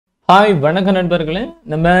Hi வணக்கம் நண்பர்களே.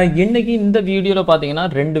 நம்ம இன்னைக்கு இந்த வீடியோவில் பார்த்தீங்கன்னா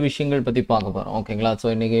ரெண்டு விஷயங்கள் பற்றி பார்க்க போகிறோம். ஓகேங்களா? ஸோ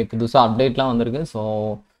இன்றைக்கி புதுசாக அப்டேட்லாம் வந்திருக்கு. ஸோ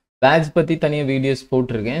பேட்ச் பற்றி தனியாக வீடியோஸ்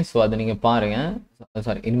போட்டிருக்கேன். ஸோ அதை நீங்கள் பாருங்கள்.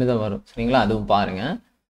 சாரி, இனிமேல் தான் வரும். சரிங்களா? அதுவும் பாருங்கள்.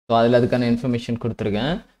 ஸோ அதில் அதுக்கான இன்ஃபர்மேஷன்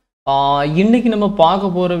கொடுத்துருக்கேன். இன்றைக்கி நம்ம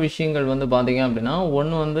பார்க்க போகிற விஷயங்கள் வந்து பார்த்தீங்க அப்படின்னா,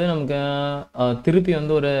 ஒன்று வந்து நமக்கு திருப்பி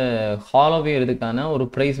வந்து ஒரு ஹாலோவேர் இதுக்கான ஒரு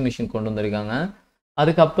ப்ரைஸ் மிஷின் கொண்டு வந்திருக்காங்க.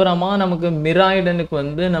 அதுக்கப்புறமா நமக்கு மிராய்டனுக்கு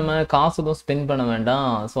வந்து நம்ம காசு எதுவும் ஸ்பெண்ட் பண்ண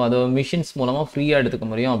வேண்டாம். ஸோ அதை மிஷின்ஸ் மூலமாக ஃப்ரீயாக எடுத்துக்க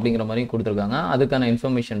முடியும் அப்படிங்கிற மாதிரி கொடுத்துருக்காங்க. அதுக்கான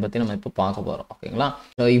இன்ஃபர்மேஷன் பற்றி நம்ம இப்போ பார்க்க போகிறோம். ஓகேங்களா?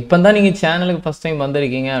 ஸோ இப்போ தான் நீங்கள் சேனலுக்கு ஃபஸ்ட் டைம்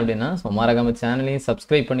வந்திருக்கீங்க அப்படின்னா ஸோ மறக்காம சேனலையும்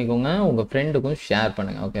சப்ஸ்கிரைப் பண்ணிக்கோங்க. உங்கள் ஃப்ரெண்டுக்கும் ஷேர்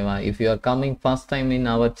பண்ணுங்கள். ஓகேவா? If you are coming first time in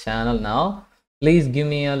our channel now, please give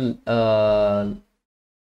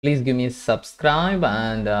me a subscribe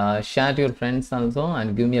and share to your friends also and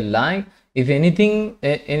give me a like. If anything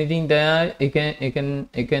there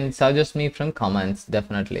you can suggest me from comments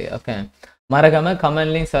definitely. Okay, மறக்காம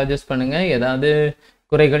கமெண்ட்லயும் suggest பண்ணுங்க. ஏதாவது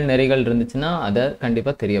குறைகள் நிறைகள் இருந்துச்சுன்னா அதை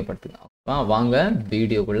கண்டிப்பா தெரியப்படுத்துங்க. வாங்க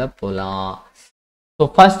வீடியோக்குள்ள போலாம். ஸோ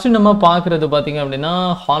ஃபர்ஸ்ட் நம்ம பார்க்குறது பார்த்தீங்க அப்படின்னா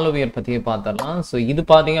ஹாலோவியர் பற்றியே பார்த்துடலாம். ஸோ இது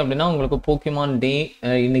பார்த்தீங்க அப்படின்னா உங்களுக்கு போக்கிமான் டே,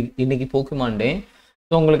 இன்னைக்கு போக்கிமான் டே.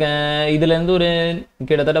 ஸோ உங்களுக்கு இதுலேருந்து ஒரு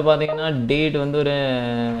கிட்டத்தட்ட பார்த்தீங்கன்னா டேட் வந்து ஒரு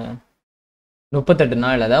 38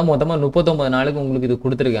 நாள், அதாவது மொத்தமாக 39 நாளுக்கு உங்களுக்கு இது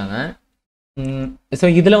கொடுத்துருக்காங்க. ஸோ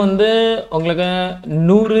இதில் வந்து உங்களுக்கு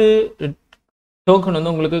 100 டோக்கன்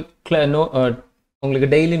வந்து உங்களுக்கு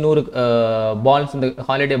டெய்லி 100 பால்ஸ், இந்த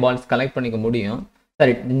ஹாலிடே பால்ஸ் கலெக்ட் பண்ணிக்க முடியும்.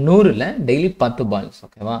 சரி, 100 இல்லை, டெய்லி 10 பால்ஸ்.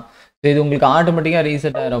 ஓகேவா? ஸோ இது உங்களுக்கு ஆட்டோமேட்டிக்காக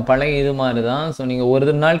ரீசெட் ஆகிடும். பழைய இது மாதிரி தான். ஸோ நீங்கள்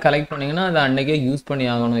ஒரு நாள் கலெக்ட் பண்ணிங்கன்னா அதை அன்றைக்கே யூஸ் பண்ணி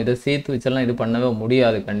ஆகணும். இதை சேர்த்து வச்செல்லாம் இது பண்ணவே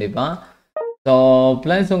முடியாது கண்டிப்பாக. ஸோ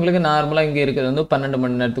ப்ளஸ் உங்களுக்கு நார்மலாக இங்கே இருக்கிறது வந்து 12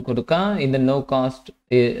 மணி நேரத்துக்கு இருக்கா இந்த நோ காஸ்ட்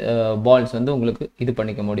பால்ஸ் வந்து உங்களுக்கு இது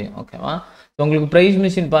பண்ணிக்க முடியும். ஓகேவா? ஸோ உங்களுக்கு ப்ரைஸ்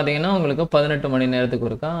மிஷின் பார்த்தீங்கன்னா உங்களுக்கு 18 மணி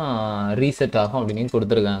நேரத்துக்கு இருக்கா ரீசெட் ஆகும் அப்படின்னு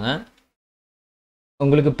கொடுத்துருக்காங்க.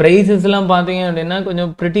 உங்களுக்கு ப்ரைஸஸ்லாம் பார்த்தீங்க அப்படின்னா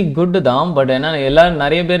கொஞ்சம் ப்ரிட்டி குட் தான். பட் ஏன்னா எல்லோரும்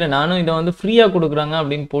நிறைய பேர் நானும் இதை வந்து ஃப்ரீயாக கொடுக்குறாங்க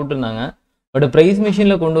அப்படின்னு போட்டிருந்தாங்க. பட் ப்ரைஸ்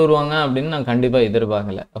மிஷினில் கொண்டு வருவாங்க அப்படின்னு நான் கண்டிப்பாக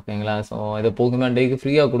எதிர்பார்க்கல. ஓகேங்களா? ஸோ இதை போக்கிமான் டேக்கு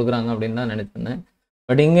ஃப்ரீயாக கொடுக்குறாங்க அப்படின்னு தான் நினச்சிருந்தேன்.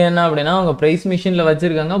 பட் இங்கே என்ன அப்படின்னா அவங்க ப்ரைஸ் மிஷினில்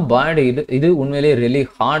வச்சுருக்காங்க. பட் இது உண்மையிலேயே ரியலி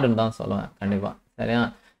ஹார்டுன்னு தான் சொல்லுவேன் கண்டிப்பாக. சரியா?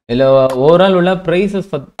 இதில் ஓவரால் உள்ள ப்ரைஸஸ்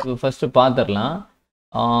ஃபஸ்ட்டு பார்த்துடலாம்.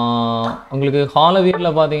 உங்களுக்கு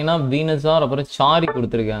ஹாலோவியரில் பார்த்தீங்கன்னா வீனஸார் அப்புறம் சாரி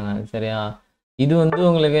கொடுத்துருக்காங்க. சரியா? இது வந்து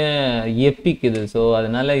உங்களுக்கு எப்பிக் இது. ஸோ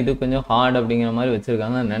அதனால இது கொஞ்சம் ஹார்ட் அப்படிங்கிற மாதிரி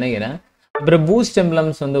வச்சுருக்காங்கன்னு நினைக்கிறேன். அப்புறம் பூஸ்ட்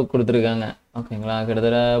எம்ப்ளம்ஸ் வந்து கொடுத்துருக்காங்க. ஓகேங்களா?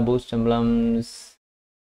 கிட்டத்தட்ட பூஸ்ட் எம்ப்ளம்ஸ்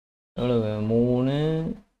எவ்வளோ 3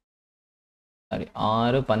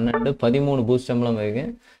 6 12 13 பூஸ்ட் எம்ப்ளம் இருக்கு.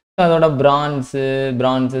 ஸோ அதோட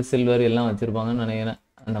பிரான்ஸு சில்வர் எல்லாம் வச்சுருப்பாங்கன்னு நினைக்கிறேன்.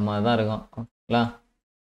 அந்த மாதிரி தான் இருக்கும். ஓகேங்களா?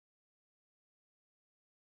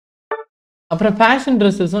 அப்புறம் ஃபேஷன்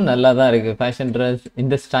ட்ரெஸ்ஸஸும் நல்லா தான் இருக்குது. ஃபேஷன் ட்ரெஸ்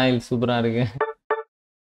இந்த ஸ்டைல் சூப்பராக இருக்குது.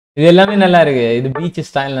 இது எல்லாமே நல்லா இருக்கு. இது பீச்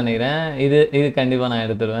ஸ்டைல் நினைக்கிறேன். இது கண்டிப்பாக நான்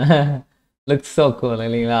எடுத்துருவேன். லுக்ஸ் ஸோ கூல்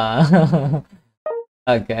இல்லைங்களா?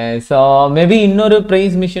 ஓகே, ஸோ மேபி இன்னொரு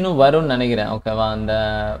ப்ரைஸ் மிஷினும் வரும்னு நினைக்கிறேன். ஓகேவா? அந்த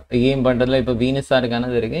கேம் பண்ணுறதுல இப்போ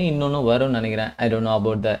வீனஸாருக்கானது இருக்குது. இன்னொன்று வரும்னு நினைக்கிறேன். I don't know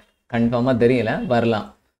about the கன்ஃபார்மாக தெரியல. வரலாம்.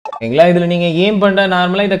 ஓகேங்களா? இதில் நீங்கள் ஏம் பண்ணுற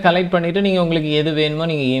நார்மலாக இதை கலெக்ட் பண்ணிவிட்டு நீங்கள் உங்களுக்கு எது வேணுமோ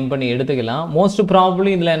நீங்கள் ஏம் பண்ணி எடுத்துக்கலாம். மோஸ்ட்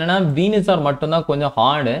ப்ராபப்ளி இதில் என்னென்னா வீனஸார் மட்டும்தான் கொஞ்சம்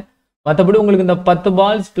ஹார்டு. மற்றபடி உங்களுக்கு இந்த 10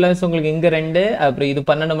 பால்ஸ் ப்ளஸ் உங்களுக்கு இங்கே 2, அப்புறம் இது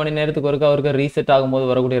 12 மணி நேரத்துக்கு அவருக்கு ரீசெட் ஆகும்போது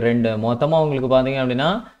வரக்கூடிய 2, மொத்தமாக உங்களுக்கு பார்த்தீங்க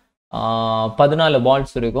அப்படின்னா 14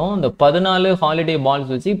 பால்ஸ் இருக்கும். இந்த 14 ஹாலிடே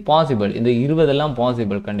பால்ஸ் வச்சு பாசிபிள். இந்த 20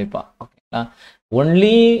 பாசிபிள் கண்டிப்பாக. ஓகேங்களா?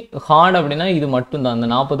 ஒன்லி ஹார்டு அப்படின்னா இது மட்டும்தான். அந்த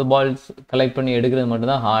 40 பால்ஸ் கலெக்ட் பண்ணி எடுக்கிறது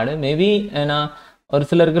மட்டும்தான் ஹார்டு. மேபி ஏன்னா ஒரு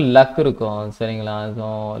சிலருக்கு லக் இருக்கும். சரிங்களா? ஸோ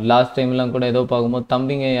லாஸ்ட் டைம்லாம் கூட ஏதோ பார்க்கும்போது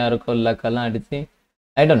தம்பிங்க யாருக்கோ லக்கெல்லாம் அடித்து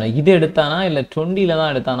ஐ டோன்ட் நோ இது எடுத்தானா இல்லை 20ல்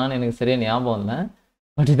தான் எடுத்தானான்னு எனக்கு சரியாக ஞாபகம் இல்லை.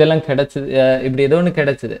 பட் இதெல்லாம் கிடச்சிது. இப்படி ஏதோ ஒன்று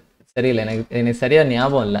கிடச்சிது. சரியில்லை, எனக்கு சரியாக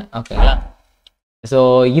ஞாபகம் இல்லை. ஓகேங்களா? ஸோ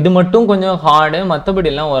இது மட்டும் கொஞ்சம் ஹார்டு. மற்றபடி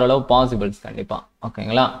எல்லாம் ஓரளவு பாசிபிள்ஸ் கண்டிப்பாக.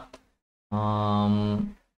 ஓகேங்களா?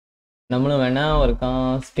 நம்மளும் வேணால் ஒருக்கா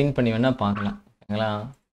ஸ்பின் பண்ணி வேணால் பார்க்கலாம். ஓகேங்களா?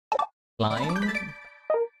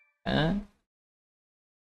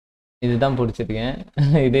 இதுதான் பிடிச்சிருக்கேன்.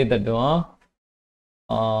 இதே தட்டுவோம்.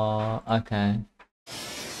 ஓகே,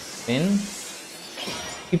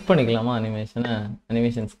 ஸ்கிப் பண்ணிக்கலாமா?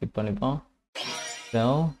 அனிமேஷன் ஸ்கிப் பண்ணிப்போம். So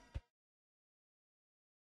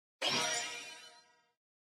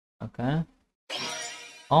okay.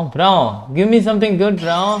 Oh bro, give me something good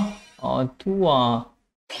bro. Oh 2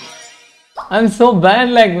 I'm so bad,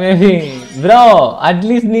 like maybe bro at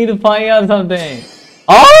least need 5 or something.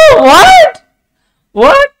 Oh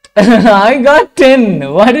what I got 10.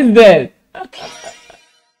 What is that?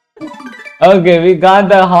 Okay, we got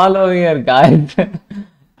the Holowear guys.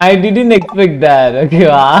 I didn't expect that.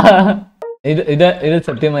 ஓகேவா? இது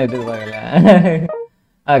சத்தியமா எதிர்பார்க்கல.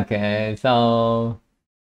 Okay. So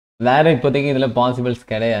வேற இப்போதைக்கு இதுல possibles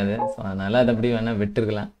கிடையாது. So அதனால அதை அப்படி வேணா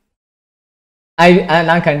விட்டுருக்கலாம்.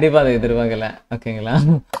 நான் கண்டிப்பா அதை எதிர்பார்க்கல. ஓகேங்களா?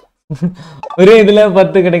 ஒரே இதுல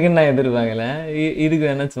 10 கிடைக்குன்னு நான் எதிர்பார்க்கல. இதுக்கு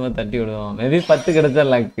வேணா சும்மா தட்டி விடுவோம். மேபி 10 கிடைச்சா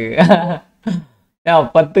லக்கு.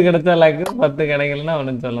 10 கிடைச்சா லக்கு, 10 கிடைக்கலன்னா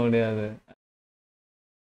ஒன்றும் சொல்ல முடியாது.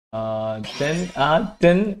 10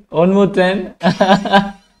 10 one more 10.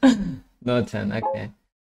 No 10. Okay.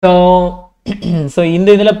 So இந்த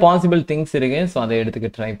இதில் பாசிபிள் திங்ஸ் இருக்கு. ஸோ அதை எடுத்துக்க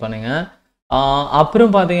ட்ரை பண்ணுங்க.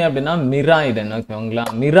 அப்புறம் பார்த்தீங்க அப்படின்னா மிராய்டன். ஓகேங்களா?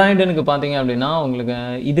 மிராய்டனுக்கு பார்த்தீங்க அப்படின்னா உங்களுக்கு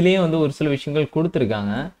இதுலேயே வந்து ஒரு சில விஷயங்கள்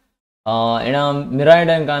கொடுத்துருக்காங்க. ஏன்னா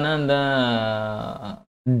மிராய்டனுக்கான அந்த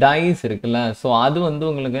டைஸ் இருக்குல்ல, ஸோ அது வந்து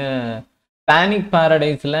உங்களுக்கு பேனிக்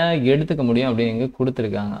பேரடைஸில் எடுத்துக்க முடியும் அப்படின்னு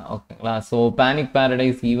கொடுத்துருக்காங்க. ஓகேங்களா? ஸோ பேனிக்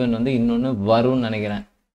பேரடைஸ் ஈவன் வந்து இன்னொன்று வரும்னு நினைக்கிறேன்.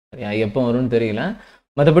 சரியா? எப்போ வரும்னு தெரியல.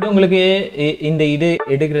 மற்றபடி உங்களுக்கு இந்த இது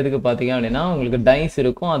எடுக்கிறதுக்கு பார்த்தீங்க அப்படின்னா உங்களுக்கு டைஸ்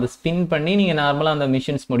இருக்கும். அதை ஸ்பின் பண்ணி நீங்கள் நார்மலாக அந்த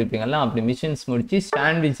மிஷின்ஸ் முடிப்பீங்கல்ல, அப்படி மிஷின்ஸ் முடித்து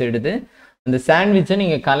சாண்ட்விச் எடுத்து அந்த சாண்ட்விச்சை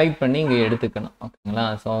நீங்கள் கலெக்ட் பண்ணி இங்கே எடுத்துக்கணும். ஓகேங்களா?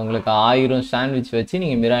 ஸோ உங்களுக்கு 1000 சாண்ட்விச் வச்சு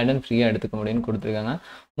நீங்கள் மிராய்டன் ஃப்ரீயாக எடுத்துக்க முடியும்னு கொடுத்துருக்காங்க.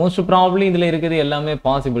 மோஸ்ட் ப்ராப்ளி இதில் இருக்கிறது எல்லாமே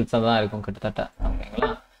பாசிபிள்ஸாக தான் இருக்கும் கிட்டத்தட்ட. ஓகேங்களா?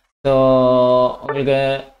 ஸோ உங்களுக்கு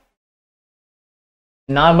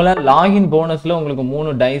நார்மலாக லாகின் போனஸில் உங்களுக்கு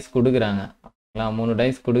 3 டைஸ் கொடுக்குறாங்க. ஓகேங்களா? 3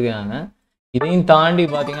 டைஸ் கொடுக்குறாங்க. இதையும் தாண்டி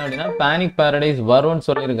பார்த்தீங்க அப்படின்னா பேனிக் பேரடைஸ் வரும்னு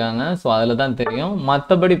சொல்லியிருக்காங்க. ஸோ அதில் தான் தெரியும்.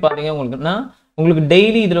 மற்றபடி பார்த்தீங்க உங்களுக்குன்னா உங்களுக்கு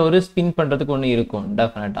டெய்லி இதில் ஒரு ஸ்பின் பண்ணுறதுக்கு ஒன்று இருக்கும்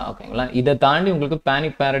டெஃபினட்டாக. ஓகேங்களா? இதை தாண்டி உங்களுக்கு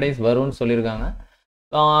பேனிக் பேரடைஸ் வரும்னு சொல்லியிருக்காங்க.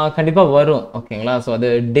 கண்டிப்பாக வரும். ஓகேங்களா? ஸோ அது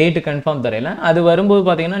டேட்டு கன்ஃபார்ம் தெரியல. அது வரும்போது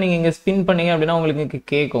பார்த்தீங்கன்னா நீங்கள் இங்கே ஸ்பின் பண்ணீங்க அப்படின்னா உங்களுக்கு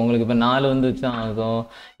கேட்கும். உங்களுக்கு இப்போ 4 வந்துச்சா, ஸோ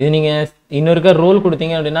இது நீங்கள் இன்னொருக்கா ரோல்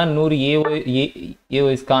கொடுத்தீங்க அப்படின்னா 100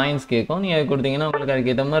 ஏஒய்ஸ் காயின்ஸ் கேட்கும். நீங்கள் கொடுத்தீங்கன்னா உங்களுக்கு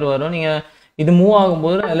அதுக்கு ஏற்ற மாதிரி வரும். நீங்கள் இது மூவ்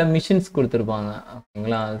ஆகும்போது அதில் மிஷின்ஸ் கொடுத்துருப்பாங்க.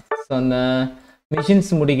 ஓகேங்களா? ஸோ அந்த மிஷின்ஸ்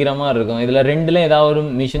முடிக்கிற மாதிரி இருக்கும். இதில் 2ல் ஏதாவது ஒரு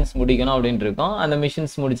மிஷின்ஸ் முடிக்கணும் அப்படின்ட்டு இருக்கும். அந்த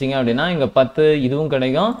மிஷின்ஸ் முடிச்சிங்க அப்படின்னா இங்கே 10 இதுவும்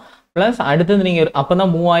கிடைக்கும். ப்ளஸ் அடுத்தது நீங்கள் அப்போ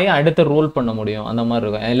தான் மூவ் ஆகி அடுத்த ரோல் பண்ண முடியும். அந்த மாதிரி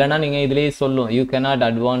இருக்கும். இல்லைன்னா நீங்கள் இதுலேயே சொல்லும் you cannot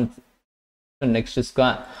advance next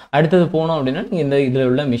square. அடுத்தது போகணும் அப்படின்னா நீங்கள் இந்த இதில்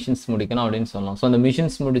உள்ள மிஷின்ஸ் முடிக்கணும் அப்படின்னு சொல்லலாம். ஸோ அந்த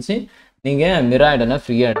மிஷின்ஸ் முடித்து நீங்கள் மிராய்டனை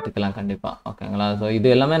ஃப்ரீயாக எடுத்துக்கலாம் கண்டிப்பாக. ஓகேங்களா? ஸோ இது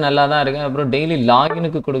எல்லாமே நல்லா தான் இருக்குது. அப்புறம் டெய்லி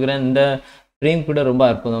லாகினுக்கு கொடுக்குற இந்த ஃப்ரேம் கூட ரொம்ப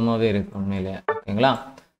அற்புதமாகவே இருக்குது உண்மையிலே. ஓகேங்களா?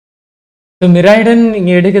 ஸோ மிராய்டன்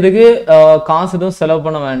நீங்கள் எடுக்கிறதுக்கு காசு எதுவும் செலவு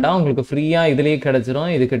பண்ண வேண்டாம். உங்களுக்கு ஃப்ரீயாக இதுலேயே கிடச்சிரும்.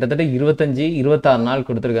 இது கிட்டத்தட்ட 25-26 நாள்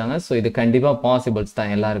கொடுத்துருக்காங்க. ஸோ இது கண்டிப்பாக பாசிபிள்ஸ்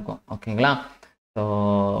தான் எல்லாருக்கும். ஓகேங்களா? ஸோ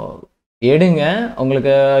எடுங்க.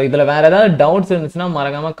 உங்களுக்கு இதில் வேறு ஏதாவது டவுட்ஸ் இருந்துச்சுன்னா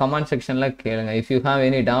மறக்காமல் கமெண்ட் செக்ஷனில் கேளுங்க. If you have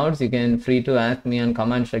any doubts you can free to ask me on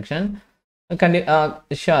comment section.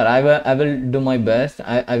 Sure I will do my best.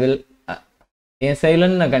 I will N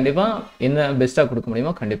silent நான் கண்டிப்பாக என்ன பெஸ்ட்டாக கொடுக்க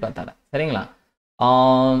முடியுமோ கண்டிப்பாக தரேன். சரிங்களா?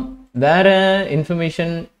 வேறு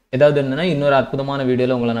இன்ஃபர்மேஷன் ஏதாவது இருந்ததுன்னா இன்னொரு அற்புதமான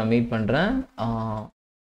வீடியோவில் உங்களை நான் மீட் பண்ணுறேன்.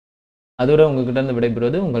 அதோட உங்ககிட்ட இருந்து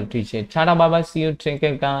விடைபெறுவது உங்கள் teacher. Tata bye. See you. Take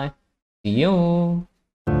care guys. See you.